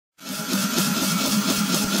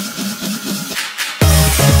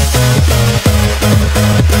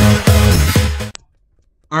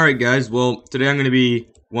Alright guys, well today I'm gonna be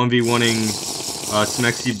 1v1ing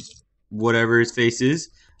Smexy whatever his face is.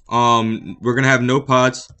 We're gonna have no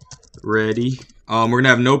pots ready. We're gonna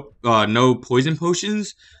have no poison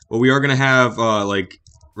potions, but we are gonna have like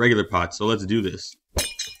regular pots, so let's do this.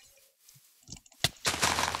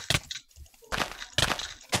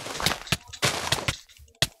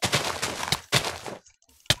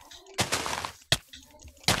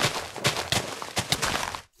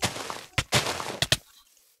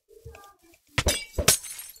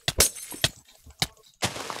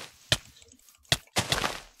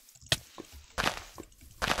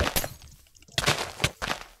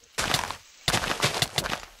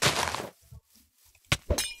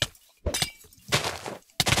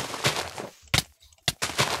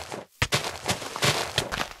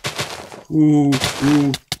 Ooh,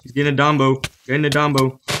 he's getting a Dombo. Getting a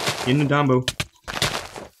Dombo. Getting a Dombo.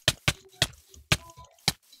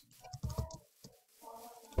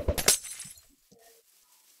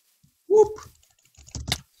 Whoop.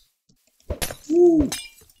 Woo.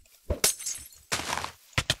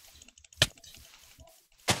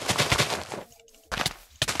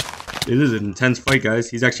 This is an intense fight, guys.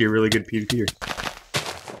 He's actually a really good PvPer.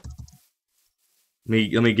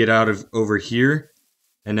 Let me get out of over here.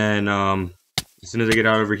 And then, as soon as I get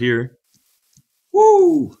out over here,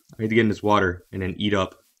 woo! I need to get in this water and then eat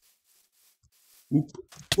up. Whoop,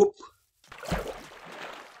 whoop.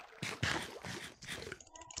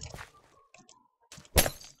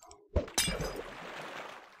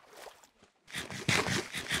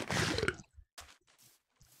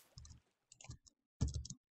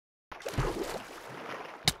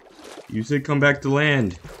 You said come back to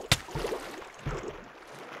land.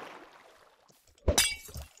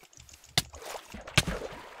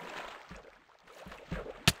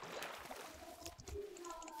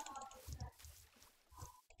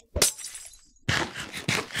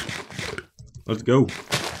 Let's go.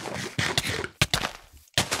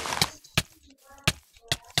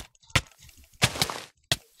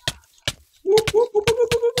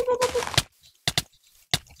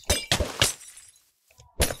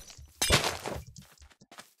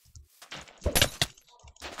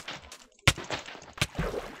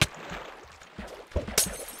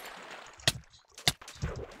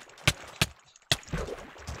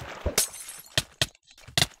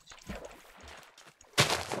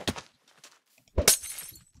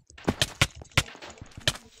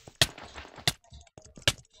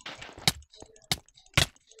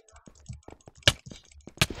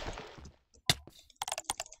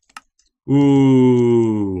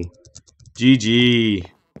 Ooh, GG.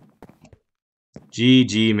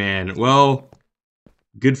 GG, man. Well,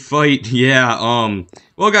 good fight. Yeah,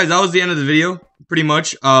 well, guys, that was the end of the video, pretty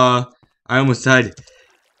much. I almost died.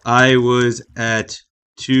 I was at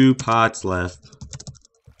 2 pots left.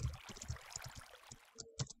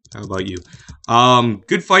 How about you?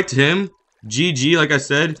 Good fight to him. GG, like I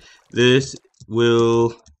said, this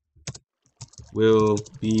will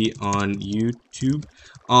be on YouTube.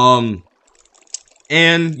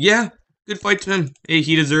 And yeah, good fight to him. Hey,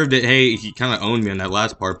 he deserved it. Hey, he kind of owned me on that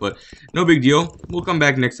last part, but no big deal. We'll come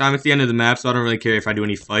back next time. It's the end of the map, so I don't really care if I do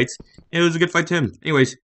any fights. It was a good fight to him.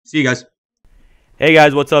 Anyways, see you guys. Hey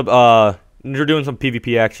guys, what's up? We're doing some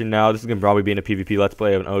PvP action now. This is gonna probably be in a PvP Let's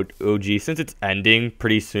Play of an OG. Since it's ending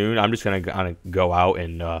pretty soon, I'm just gonna kind of go out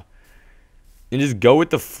and just go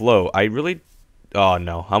with the flow. Oh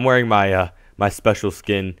no, I'm wearing my my special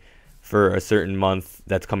skin for a certain month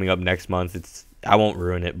that's coming up next month. I won't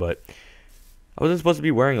ruin it, but I wasn't supposed to be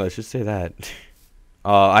wearing it. Let's just say that.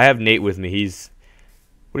 I have Nate with me.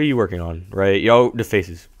 What are you working on? Right? Yo, the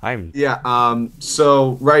faces.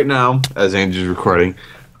 So right now, as Andrew's recording,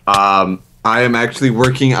 I am actually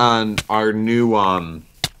working on our new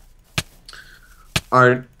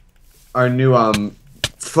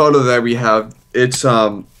photo that we have. It's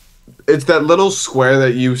that little square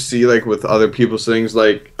that you see like with other people's things,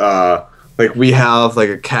 like we have like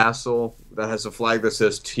a castle that has a flag that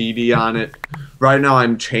says TD on it. Right now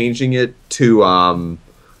I'm changing it to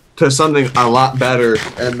something a lot better,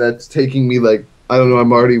 and that's taking me like, I don't know,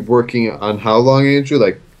 I'm already working on how long, Andrew?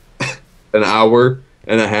 Like an hour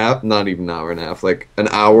and a half? Not even an hour and a half, like an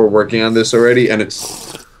hour working on this already, and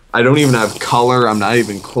I don't even have color. I'm not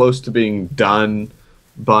even close to being done,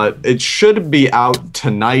 but it should be out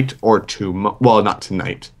tonight or tomorrow. Well, not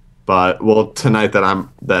tonight, but tonight that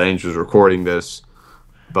Andrew's recording this.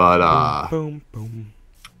 But boom, boom.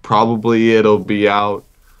 Probably it'll be out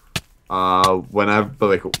whenever,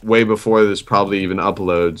 like way before this probably even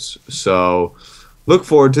uploads. So look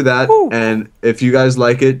forward to that. Woo. And if you guys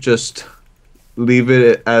like it, just leave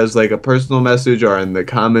it as like a personal message or in the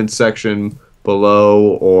comments section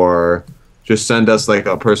below, or just send us like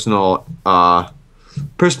a personal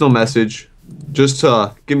message, just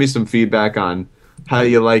to give me some feedback on how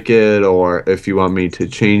you like it, or if you want me to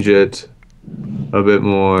change it a bit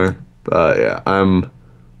more. But yeah, I'm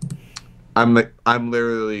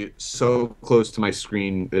literally so close to my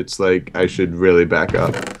screen. It's like I should really back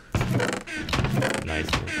up. Nice.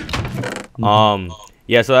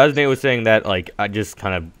 Yeah, so as Nate was saying that, like, I just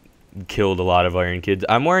kind of killed a lot of Iron Kids.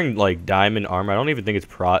 I'm wearing, like, diamond armor. I don't even think it's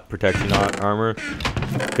protection armor,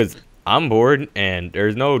 because I'm bored, and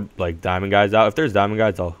there's no, like, diamond guys out. If there's diamond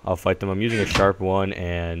guys, I'll fight them. I'm using a sharp one,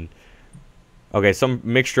 and, okay, some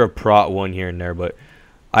mixture of prot one here and there, but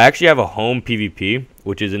I actually have a home PvP,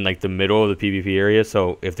 which is in, like, the middle of the PvP area,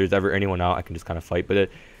 so if there's ever anyone out, I can just kind of fight. But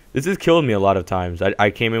this has killed me a lot of times. I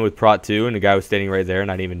came in with prot 2, and the guy was standing right there,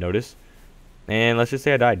 and I didn't even notice. And let's just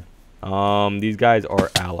say I died. These guys are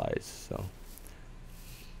allies, so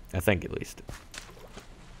I think at least.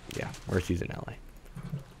 Yeah, Mercy's an ally.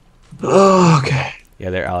 Oh, okay.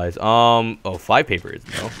 Yeah, they're allies. Oh, Flypaper is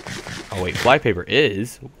no. Oh wait, Flypaper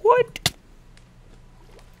is what?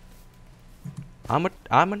 I'm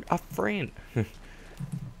a friend.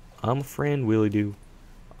 I'm a friend, Willie Doo.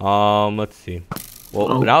 Let's see.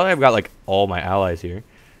 Well, now that I've got like all my allies here,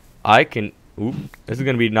 I can. Ooh, this is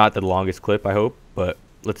gonna be not the longest clip, I hope, but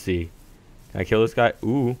let's see. Can I kill this guy?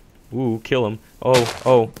 Ooh, kill him. Oh.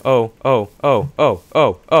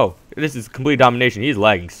 This is complete domination. He's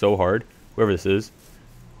lagging so hard. Whoever this is.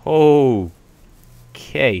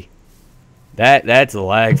 Okay. That's a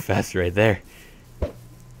lag fest right there.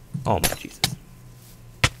 Oh my Jesus.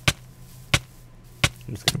 I'm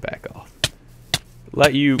just gonna back off.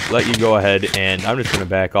 Let you go ahead, and I'm just gonna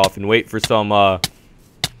back off and wait for some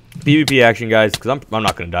PvP action, guys, because I'm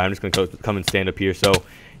not gonna die. I'm just gonna come and stand up here. So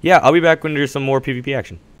yeah, I'll be back when there's some more PvP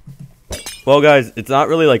action. Well, guys, it's not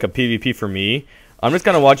really like a PvP for me. I'm just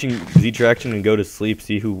kind of watching Z-Traction and go to sleep,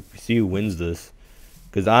 see who wins this,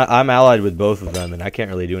 because I'm allied with both of them and I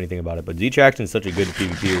can't really do anything about it. But Z-Traction is such a good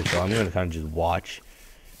PvPer, so I'm gonna kind of just watch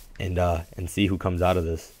and see who comes out of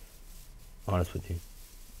this. Honest with you,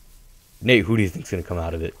 Nate, who do you think's gonna come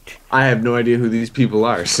out of it? I have no idea who these people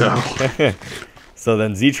are, so. So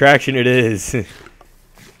then Z-Traction it is.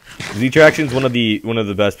 Z-Traction's one of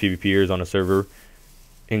the best PvPers on a server,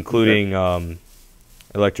 including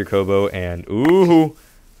Electric Hobo and ooh,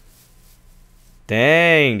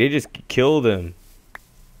 dang, they just killed him.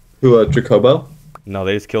 Who, Jacobo? No,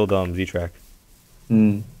 they just killed Z-Track.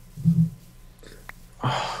 Hmm.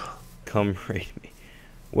 Come raid me.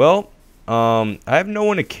 Well, I have no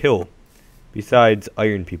one to kill besides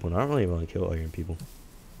Iron people, and I don't really want to kill Iron people.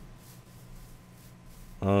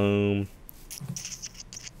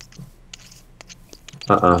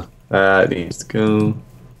 That needs to go.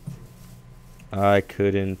 I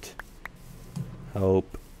couldn't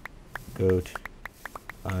help Goat.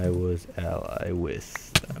 I was ally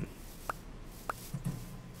with them.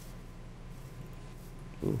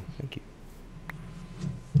 Ooh, thank you.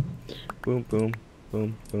 Boom, boom,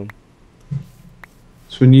 boom, boom.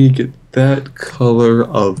 So we need to get that color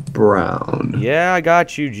of brown. Yeah, I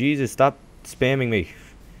got you. Jesus, stop spamming me.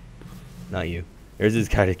 Not you. There's this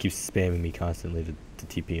guy that keeps spamming me constantly to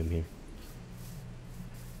TP him here.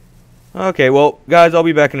 Okay, well, guys, I'll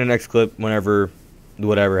be back in the next clip whenever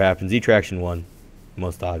whatever happens. Z-Traction won.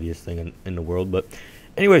 Most obvious thing in the world, but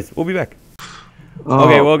anyways, we'll be back.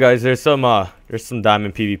 Okay, well, guys, there's some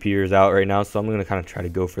diamond PvPers out right now, so I'm gonna kind of try to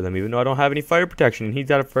go for them, even though I don't have any fire protection, and he's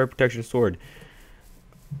got a fire protection sword.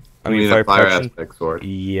 I mean fire protection. Aspect sword.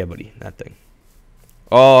 Yeah, buddy, that thing.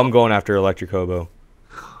 Oh, I'm going after Electric Hobo.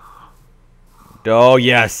 Oh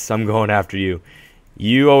yes, I'm going after you.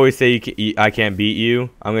 You always say I can't beat you.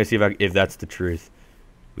 I'm gonna see if that's the truth.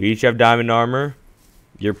 We each have diamond armor.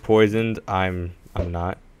 You're poisoned. I'm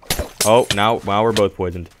not. Oh, now we're both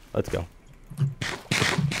poisoned. Let's go.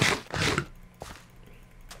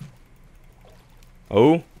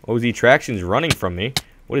 Oh, Z-Traction's running from me.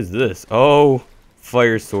 What is this? Oh,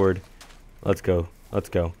 fire sword. Let's go. Let's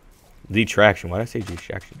go. Z-Traction. Why did I say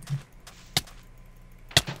Z-Traction?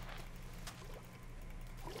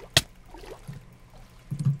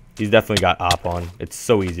 He's definitely got op on. It's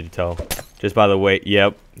so easy to tell. Just by the way,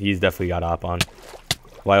 yep, he's definitely got op on.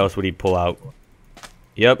 Why else would he pull out?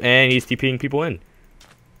 Yep, and he's TPing people in.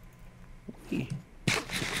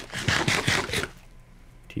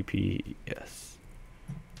 TP, yes.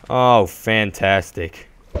 Oh, fantastic.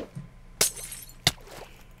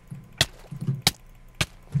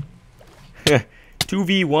 Heh,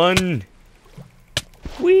 2v1.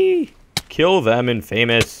 Whee! Kill them,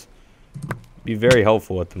 Infamous. Be very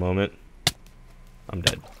helpful at the moment. I'm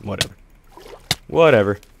dead. Whatever.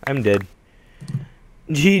 Whatever. I'm dead.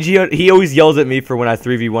 GG. He always yells at me for when I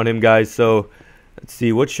 3v1 him, guys. So let's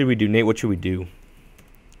see. What should we do, Nate? What should we do?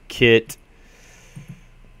 Kit.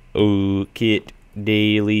 Oh, Kit.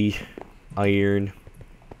 Daily. Iron.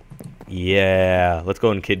 Yeah. Let's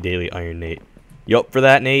go and Kit Daily Iron, Nate. You up for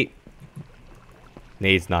that, Nate?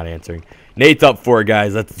 Nate's not answering. Nate's up for it,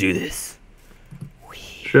 guys. Let's do this.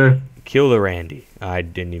 Sure. Kill the Randy. I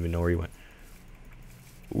didn't even know where he went.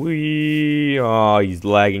 Oh, he's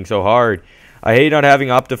lagging so hard. I hate not having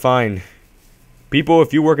Optifine. People,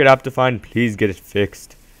 if you work at Optifine, please get it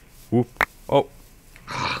fixed. Whoop. Oh.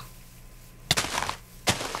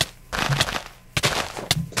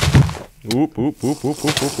 Whoop, whoop, whoop, whoop, whoop,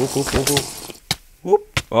 whoop, whoop, whoop, whoop, whoop.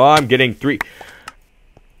 Whoop. Oh, I'm getting 3.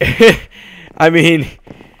 I mean,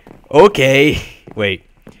 okay. Wait.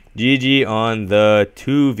 GG on the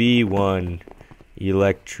 2v1.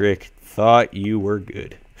 Electric. Thought you were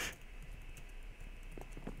good.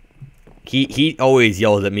 He always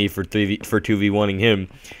yells at me for 2v1ing him.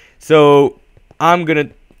 So I'm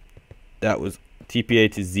gonna. That was TPA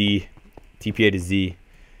to Z, TPA to Z,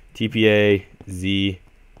 TPA Z.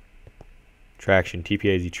 Traction,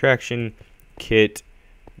 TPA Z traction, Kit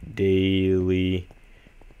Daily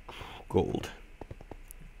Gold.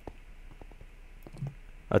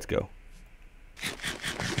 Let's go.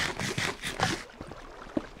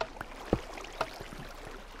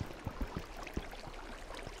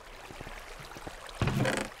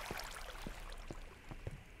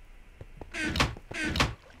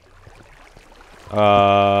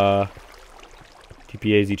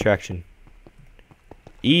 TPA Z traction.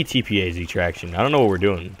 ETPA Z traction. I don't know what we're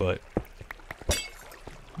doing, but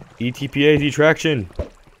ETPA Z traction.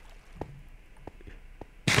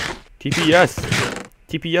 TPS.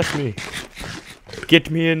 TPS me. Get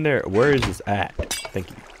me in there. Where is this at? Thank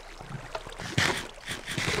you.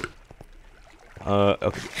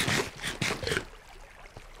 Okay.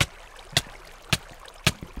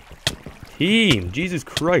 Team, Jesus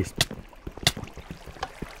Christ.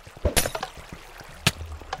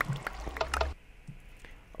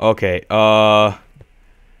 Okay,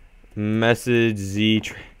 message Z.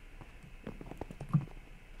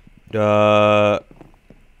 Do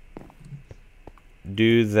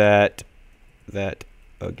that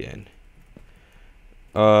again.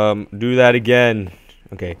 Do that again.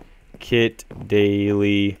 Okay, Kit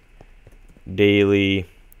Daily Diamond.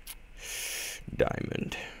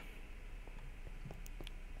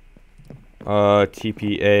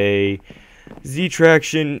 TPA Z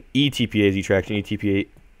traction, ETPA Z traction, ETPA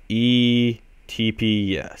ETPS.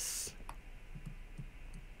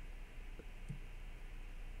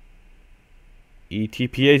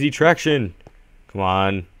 ETPA Z traction. Come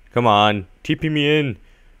on. Come on. TP me in.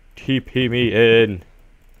 TP me in.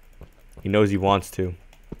 He knows he wants to.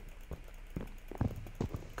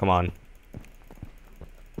 Come on.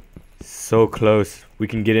 So close. We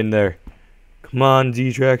can get in there. Come on,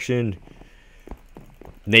 Z traction.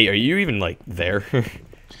 Nate, are you even like there?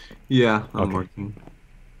 Yeah, I'm working.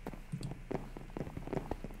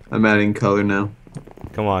 I'm adding color now.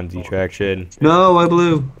 Come on, Z traction. No, I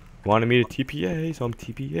blew. Wanted me to TPA, so I'm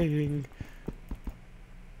TPAing.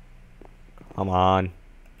 Come on.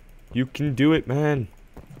 You can do it, man.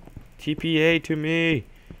 TPA to me.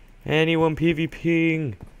 Anyone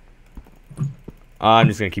PvPing. I'm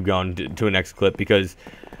just going to keep going to the next clip because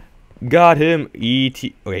got him.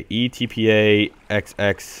 ETPA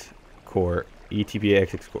XX core. ETPA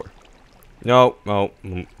XX core. No. Oh,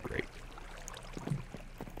 great.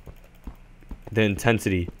 The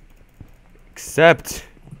intensity. Accept.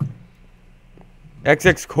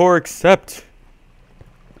 XX core accept.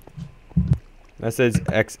 That says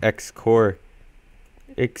XX core.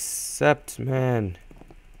 Accept, man.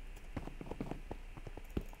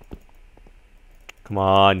 Come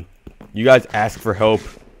on. You guys ask for help.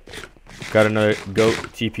 Got another goat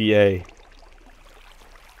TPA.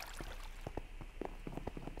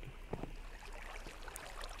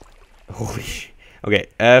 Holy shit. Okay,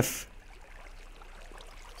 F.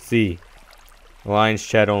 C. Alliance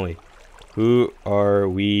chat only. Who are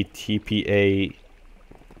we TPA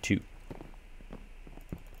to?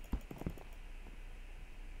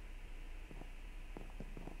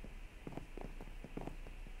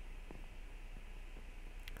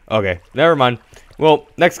 Okay, never mind. Well,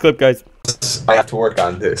 next clip, guys. I have to work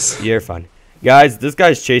on this. You're fine. Guys, this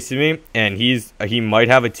guy's chasing me, and he might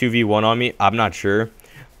have a 2v1 on me. I'm not sure.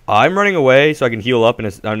 I'm running away so I can heal up, and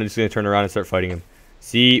I'm just going to turn around and start fighting him.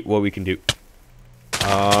 See what we can do.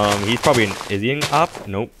 He's probably is he in op?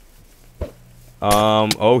 Nope.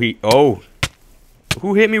 Oh.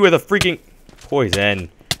 Who hit me with a freaking poison?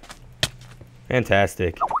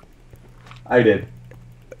 Fantastic. I did.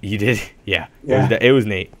 You did? Yeah. Yeah. It was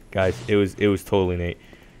Nate, guys. It was totally Nate.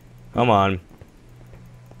 Come on.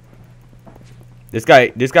 This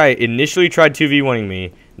guy initially tried 2v1ing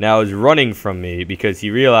me. Now is running from me because he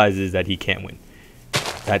realizes that he can't win.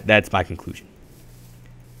 That's my conclusion.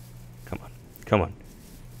 Come on. Come on.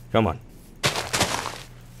 Come on.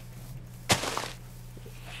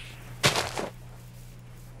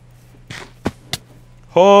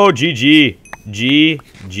 Oh, GG.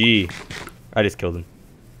 GG. I just killed him.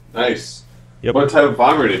 Nice. Yep. What type of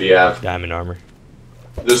armor did he have? Diamond armor.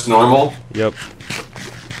 Just normal? Yep.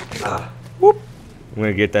 Ah. Whoop. I'm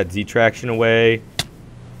going to get that Z traction away.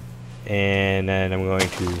 And then I'm going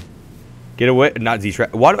to get away. Not Z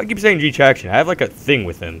traction. Why do I keep saying G traction? I have like a thing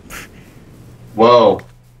with him. Whoa.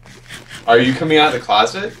 Are you coming out of the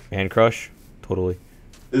closet? Man crush. Totally.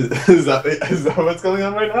 Is that what's going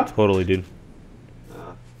on right now? Totally, dude.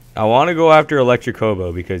 I want to go after Electric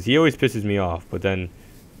Hobo because he always pisses me off. But then,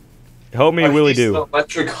 help me, Willie do. He's an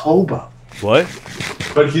electric hobo. What?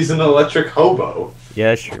 But he's an electric hobo.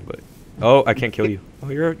 Yeah, sure, but oh, I can't kill you. Oh,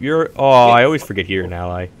 you're. Oh, I always forget you're an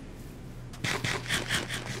ally.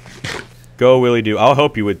 Go, Willie do. I'll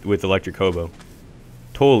help you with Electric Hobo.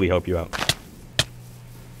 Totally help you out.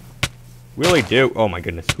 Willie do. Oh my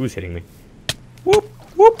goodness, who's hitting me? Whoop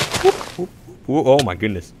whoop whoop whoop. Whoop. Oh my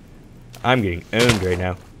goodness, I'm getting owned right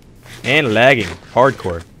now. And lagging.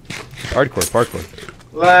 Hardcore. Hardcore parkour.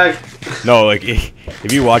 Lag. No, like,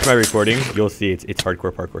 if you watch my recording, you'll see it's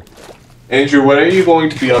hardcore parkour. Andrew, when are you going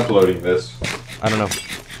to be uploading this? I don't know.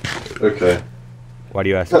 Okay. Why do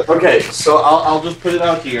you ask? Okay, so I'll just put it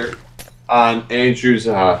out here on Andrew's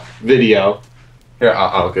video. Here,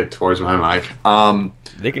 I'll get towards my mic.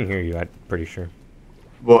 They can hear you, I'm pretty sure.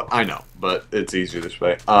 Well, I know, but it's easier this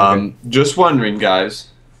way. Okay. Just wondering, guys.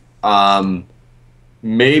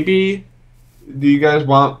 Maybe, do you guys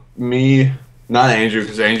want me, not Andrew,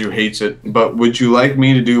 because Andrew hates it, but would you like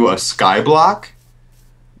me to do a skyblock?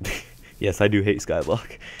 Yes, I do hate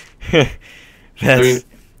Skyblock.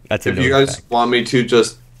 That's if you guys fact. want me to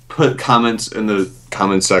just put comments in the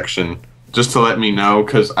comment section, just to let me know,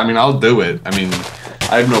 because, I mean, I'll do it. I mean,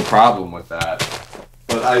 I have no problem with that.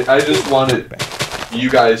 But I just wanted you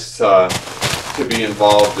guys to be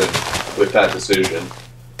involved with that decision.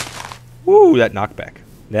 Woo, that knockback.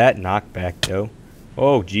 That knockback, though.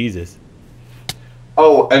 Oh, Jesus.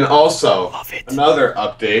 Oh, and also, Love it. another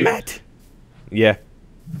update. Matt. Yeah.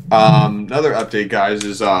 Another update, guys,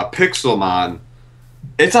 is Pixelmon.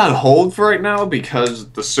 It's on hold for right now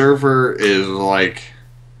because the server is like...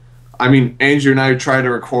 I mean, Andrew and I tried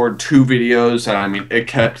to record 2 videos, and I mean, it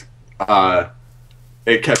kept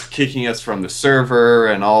kicking us from the server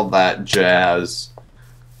and all that jazz.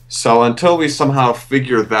 So until we somehow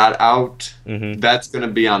figure that out, that's going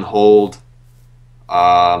to be on hold.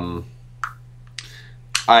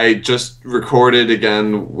 I just recorded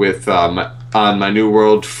again with on my new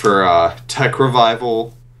world for Tech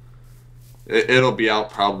Revival. It'll be out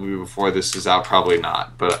probably before this is out, probably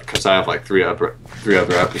not, but because I have like three other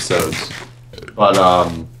episodes. But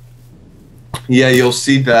yeah, you'll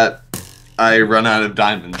see that I run out of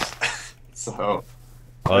diamonds. So.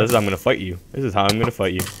 Oh, this is how I'm gonna fight you. This is how I'm gonna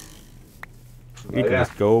fight you. You can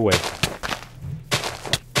just go away.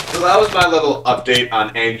 So that was my little update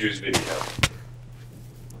on Andrew's video.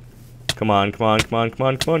 Come on, come on, come on, come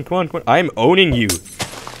on, come on, come on, come on. I am owning you.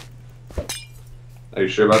 Are you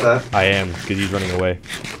sure about that? I am, because he's running away.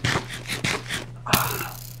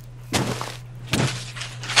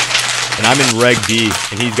 And I'm in Reg D,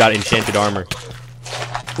 and he's got enchanted armor.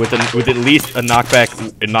 With at least a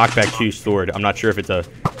knockback 2 sword. I'm not sure if it's a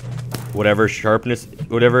whatever sharpness,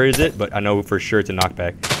 whatever is it, but I know for sure it's a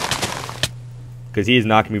knockback. Because he is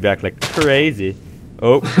knocking me back like crazy.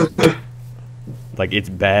 Oh. Like it's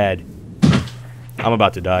bad. I'm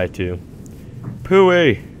about to die too.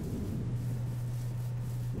 Pooey.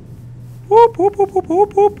 Whoop, whoop, whoop, whoop,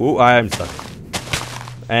 whoop, whoop, whoop. I'm stuck.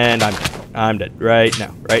 And I'm dead. Right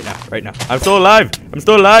now. Right now. Right now. I'm still alive. I'm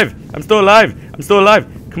still alive. I'm still alive. I'm still alive.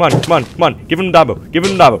 Come on. Come on. Come on. Give him Dabo. Give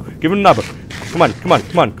him Dabo. Give him Dabo. Come on. Come on.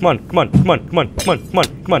 Come on. Come on. Come on. Come on. Come on. Come on. Come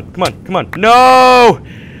on. Come on. Come on. Come on. No!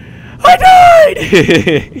 I died!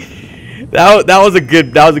 That was a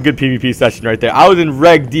good PvP session right there. I was in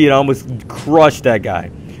Reg D and I almost crushed that guy.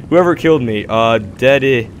 Whoever killed me,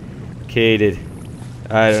 dedicated.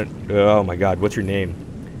 I don't. Oh my God, what's your name?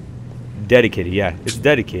 Dedicated. Yeah, it's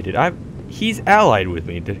dedicated. He's allied with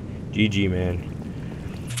me. GG, man.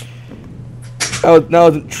 That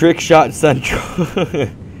was a trick shot central.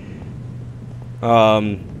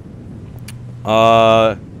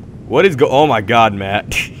 What is oh my God,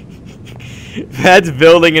 Matt. Matt's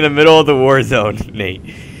building in the middle of the war zone, Nate.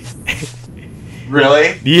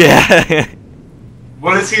 Really? Yeah.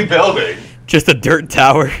 What is he building? Just a dirt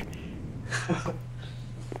tower.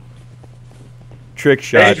 Trick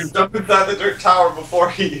shots. Andrew, jump inside the dirt tower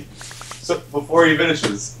before he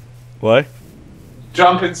finishes. What?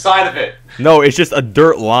 Jump inside of it. No, it's just a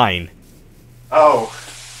dirt line. Oh.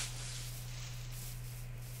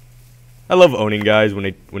 I love owning guys when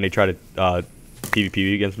they try to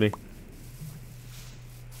PvP against me.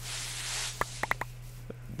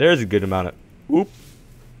 There's a good amount of whoop.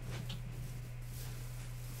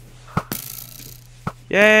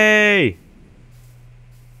 Yay!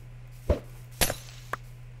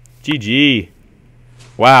 GG.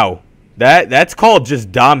 Wow. That's called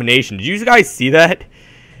just domination. Did you guys see that?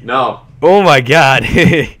 No. Oh my god.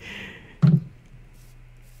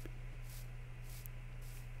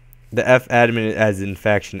 The F admin as in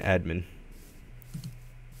faction admin.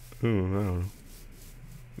 Ooh, I don't know.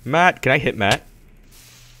 Matt, can I hit Matt?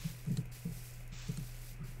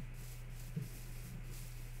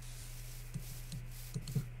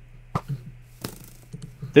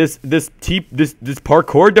 This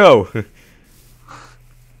parkour dough.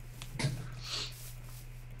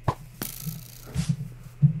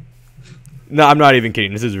 No, I'm not even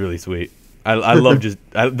kidding. This is really sweet. I love just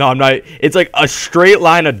no, I'm not. It's like a straight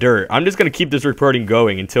line of dirt. I'm just gonna keep this recording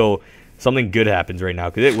going until something good happens right now,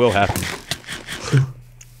 because it will happen.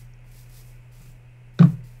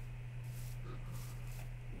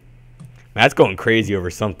 Matt's going crazy over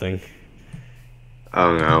something. I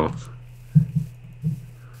don't know.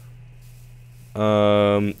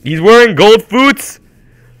 He's wearing gold boots.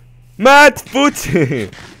 Matt, boots.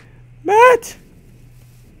 Matt.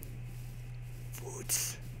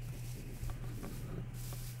 Boots.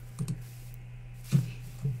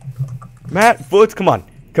 Matt, boots. Come on.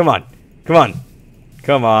 Come on. Come on.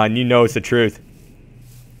 Come on. You know it's the truth.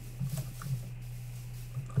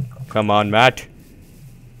 Come on, Matt.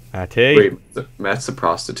 Matt. Wait, Matt's a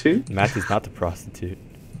prostitute? Matt is not the prostitute.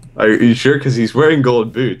 Are you sure? Because he's wearing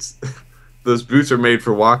gold boots. Those boots are made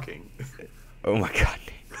for walking. Oh my god.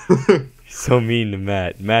 So mean to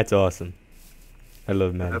Matt. Matt's awesome. I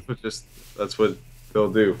love Matt. That's what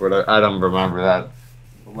they'll do. I don't remember that.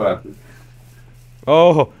 Whatever.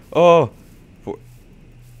 Oh.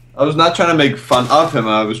 I was not trying to make fun of him.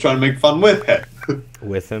 I was trying to make fun with him.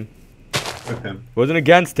 With him. With him. It wasn't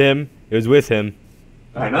against him. It was with him.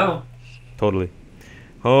 I know. Totally.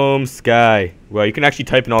 Home Sky. Well, you can actually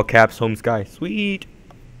type in all caps Home Sky. Sweet.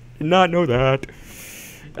 Did not know that.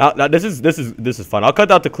 Now, this is fun. I'll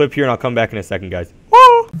cut out the clip here and I'll come back in a second, guys.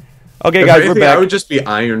 Woo! Okay, guys, we're back. I would just be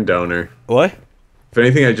Iron Donor. What? If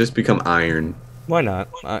anything, I'd just become Iron. Why not?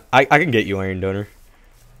 I can get you Iron Donor.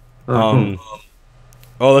 Oh,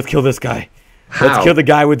 let's kill this guy. How? Let's kill the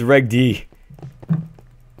guy with Reg D.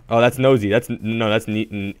 Oh, that's Nosy. That's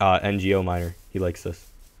NGO Miner. He likes this.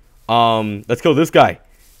 Let's kill this guy.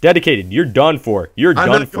 Dedicated. You're done for. You're done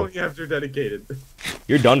for. I'm not going after Dedicated.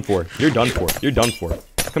 You're done for. You're done for. You're done for.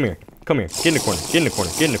 Come here. Come here. Get in the corner. Get in the corner.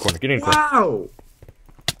 Get in the corner. Get in the corner. Wow.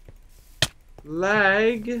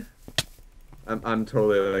 Lag. I'm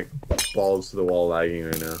totally like balls to the wall lagging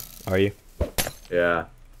right now. Are you? Yeah.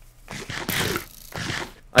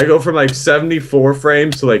 I go from like 74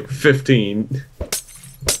 frames to like 15.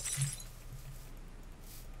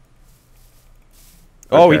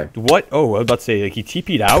 Oh, Okay. what? Oh, I was about to say, like, he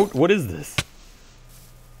TP'd out? What is this?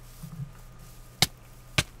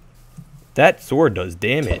 That sword does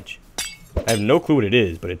damage. I have no clue what it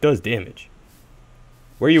is, but it does damage.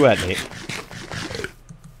 Where are you at, Nate?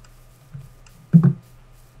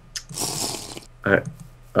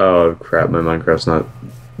 Oh crap, my Minecraft's not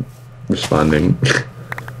responding.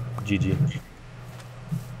 GG.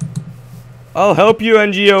 I'll help you,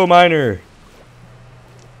 NGO Miner.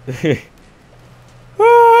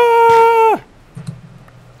 Ah!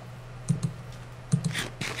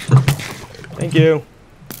 Thank you.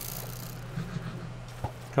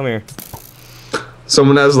 Come here.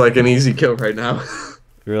 Someone has like an easy kill right now.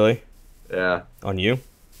 Really? Yeah, On you?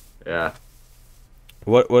 yeah.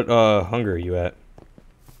 What hunger are you at?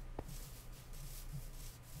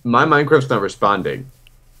 My Minecraft's not responding.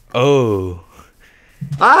 Oh.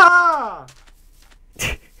 Ah!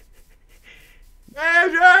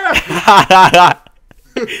 Andrew!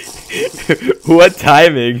 What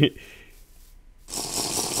timing? I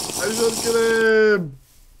just get him.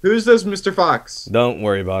 Who's this, Mr. Fox? Don't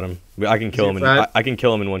worry about him. I can kill him. I can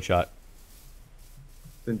kill him in one shot.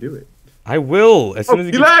 Then do it. I will as soon as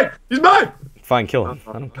he lagged. He's mine. Fine, kill him.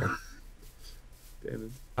 I don't care. Damn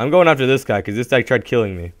it. I'm going after this guy because this guy tried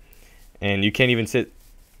killing me, and you can't even sit.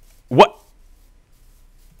 What?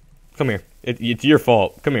 Come here. It's your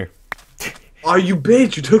fault. Come here. Oh, you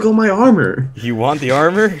bitch! You took all my armor. You want the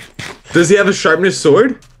armor? Does he have a sharpness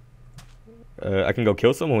sword? I can go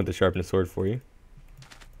kill someone with the sharpness sword for you.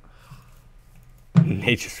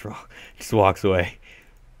 Nate just walks away.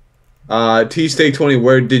 T-Steak 20,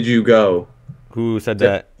 where did you go? Who said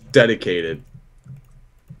that? Dedicated.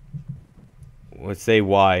 Let's say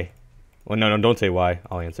why. Well, no, don't say why.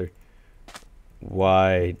 I'll answer.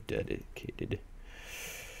 Why dedicated?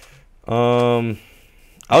 I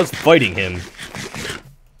was fighting him.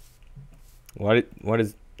 Why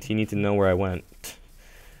does he need to know where I went?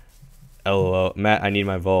 LOL. Matt, I need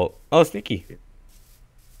my vault. Oh, Sneaky.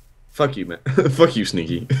 Fuck you, man. Fuck you,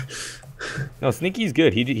 Sneaky. No, Sneaky's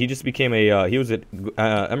good. He just became a he was an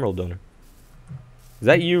Emerald donor. Is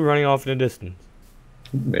that you running off in the distance?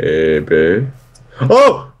 Maybe.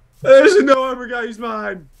 Oh! There's a no armor guy. He's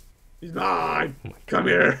mine. He's mine. Come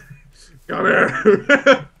here. Come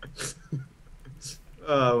here.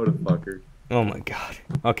 Oh, what a fucker. Oh my god.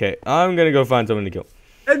 Okay, I'm gonna go find someone to kill.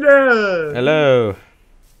 Hello.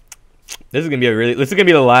 This is gonna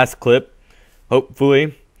be the last clip.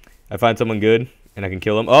 Hopefully, I find someone good and I can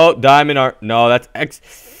kill him. Oh, diamond art. No, that's X.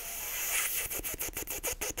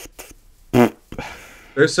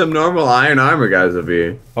 There's some normal iron armor guys up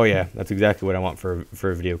here. Oh yeah, that's exactly what I want for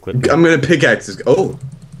a video clip. I'm gonna pickaxe this. Oh.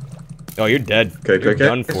 Oh, you're dead. Okay, You're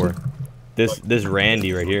done for. This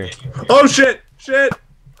Randy right here. Oh shit! Shit!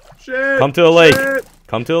 Shit! Come to the lake. Shit.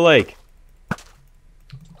 Come to the lake.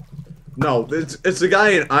 No, it's the guy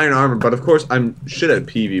in iron armor, but of course I'm shit at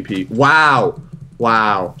PvP. Wow.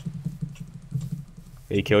 Wow.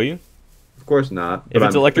 Did he kill you? Of course not. If but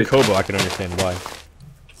it's Electric Hobo, I can understand why.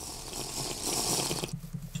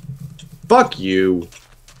 Fuck you.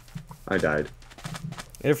 I died.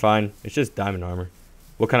 They're fine. It's just diamond armor.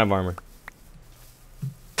 What kind of armor?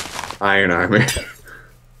 Iron armor.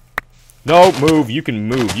 No, move. You can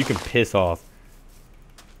move. You can piss off.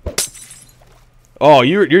 Oh,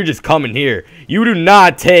 you're just coming here. You do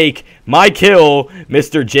not take my kill,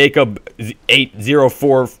 Mr. Jacob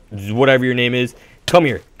 804, whatever your name is. Come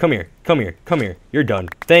here. Come here. Come here. Come here. You're done.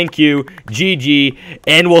 Thank you. GG.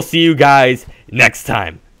 And we'll see you guys next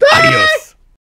time. Adios.